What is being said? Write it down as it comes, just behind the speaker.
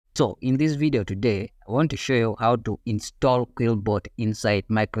So in this video today, I want to show you how to install Quillbot inside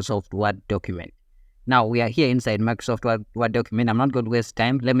Microsoft Word document. Now we are here inside Microsoft Word document. I'm not going to waste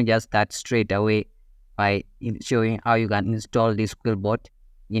time. Let me just start straight away by showing how you can install this Quillbot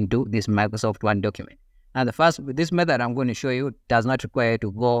into this Microsoft Word document. Now this method I'm going to show you does not require you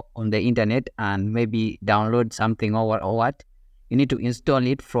to go on the internet and maybe download something or what. You need to install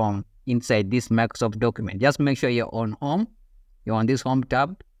it from inside this Microsoft document. Just make sure you're on home. You're on this home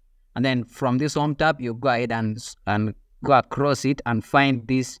tab. And then from this home tab, you go ahead and go across it and find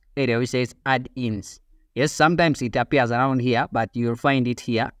this area which says add-ins. Yes, sometimes it appears around here, but you'll find it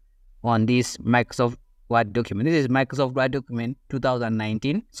here on this Microsoft Word document. This is Microsoft Word document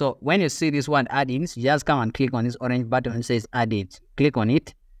 2019. So when you see this one add-ins, you just come and click on this orange button that says add-ins. Click on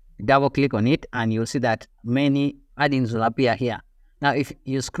it, double click on it, and you'll see that many add-ins will appear here. Now, if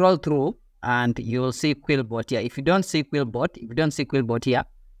you scroll through and you'll see Quillbot here. If you don't see Quillbot here,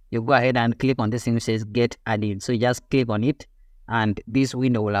 you go ahead and click on this thing which says get add-in. So you just click on it and this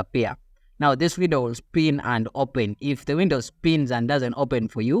window will appear. Now this window will spin and open. If the window spins and doesn't open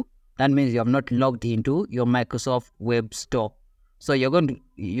for you, that means you have not logged into your Microsoft Web Store. So you're going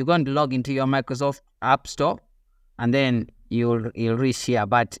to log into your Microsoft App Store and then you'll reach here.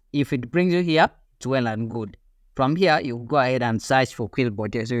 But if it brings you here, it's well and good. From here, you go ahead and search for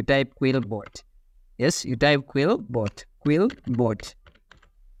Quillbot. So you type Quillbot. Yes, you type Quillbot.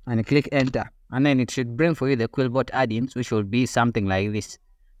 And you click enter, and then it should bring for you the Quillbot add-ins, which will be something like this.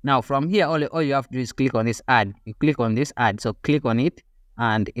 Now from here, all you have to do is click on this add. You click on this add, so click on it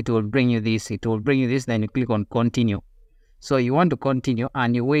and it will bring you this. Then you click on continue. So you want to continue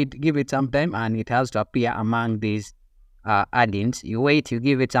and you wait, give it some time, and it has to appear among these add-ins. You wait, you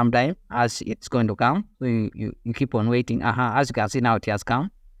give it some time as it's going to come. So you keep on waiting. As you can see now, it has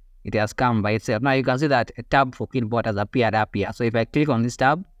come. It has come by itself. Now you can see that a tab for Quillbot has appeared up here. So if I click on this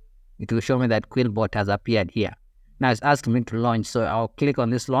tab, it will show me that Quillbot has appeared here. Now it's asking me to launch. So I'll click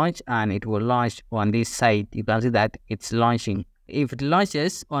on this launch and it will launch on this side. You can see that it's launching. If it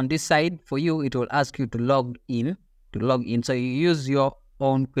launches on this side for you, it will ask you to log in. So you use your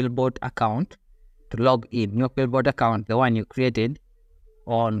own Quillbot account to log in. Your Quillbot account, the one you created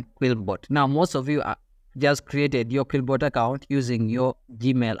on Quillbot. Now most of you just created your Quillbot account using your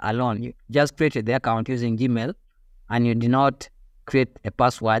Gmail alone. You just created the account using Gmail and you did not create a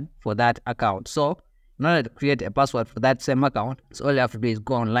password for that account. So in order to create a password for that same account, so all you have to do is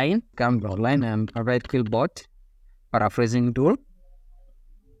go online, come online and write Quillbot paraphrasing tool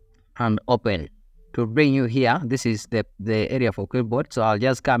and open. To bring you here, this is the area for Quillbot. So I'll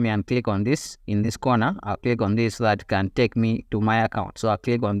just come here and click on this in this corner. I'll click on this so that it can take me to my account. So I'll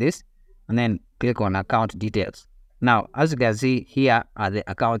click on this and then click on account details. Now, as you can see, here are the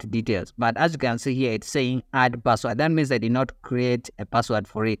account details. But as you can see here, it's saying add password. That means I did not create a password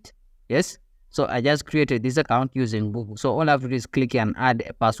for it. Yes? So I just created this account using Google. So all I have to do is click here and add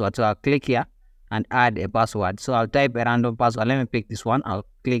a password. So I'll click here and add a password. So I'll type a random password. Let me pick this one. I'll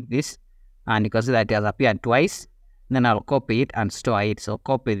click this. And you can see that it has appeared twice. Then I'll copy it and store it. So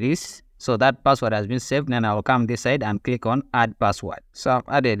copy this. So that password has been saved. Then I'll come this side and click on add password. So I've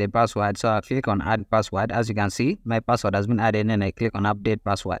added a password. So I'll click on add password. As you can see, my password has been added. Then I click on update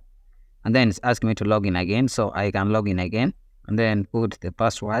password. And then it's asking me to log in again. So I can log in again and then put the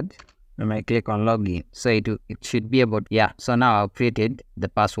password. Then I click on login. So it should be about, yeah. So now I've created the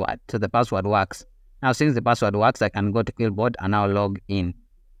password. So the password works. Now since the password works, I can go to Quillbot and now log in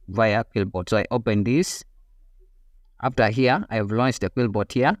via Quillbot. So I open this. After here, I have launched the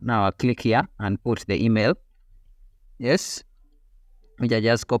Quillbot here. Now I'll click here and put the email. Yes, which I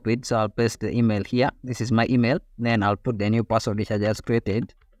just copied. So I'll paste the email here. This is my email. Then I'll put the new password which I just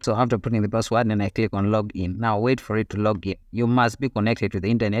created. So after putting the password, then I click on log in. Now wait for it to log in. You must be connected to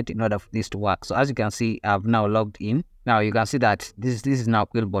the internet in order for this to work. So as you can see, I've now logged in. Now you can see that this is now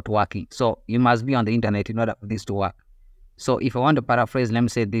Quillbot working. So you must be on the internet in order for this to work. So if I want to paraphrase, let me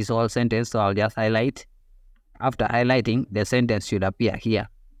say this whole sentence. So I'll just highlight. After highlighting, the sentence should appear here.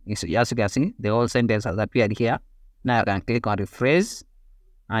 So as you can see, the whole sentence has appeared here. Now I can click on rephrase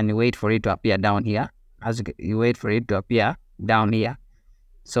and wait for it to appear down here. As you wait for it to appear down here.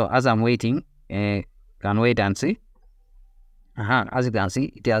 So as I'm waiting, can wait and see. As you can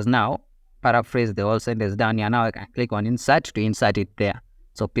see, it has now paraphrased the whole sentence down here. Now I can click on insert to insert it there.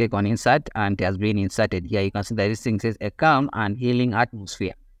 So click on insert and it has been inserted here. You can see that this thing says a calm and healing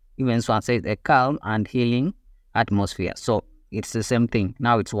atmosphere. Even this one says a calm and healing atmosphere. So it's the same thing.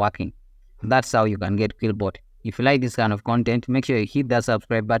 Now it's working. That's how you can get Quillbot. If you like this kind of content, make sure you hit that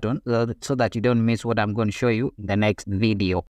subscribe button so that you don't miss what I'm going to show you in the next video.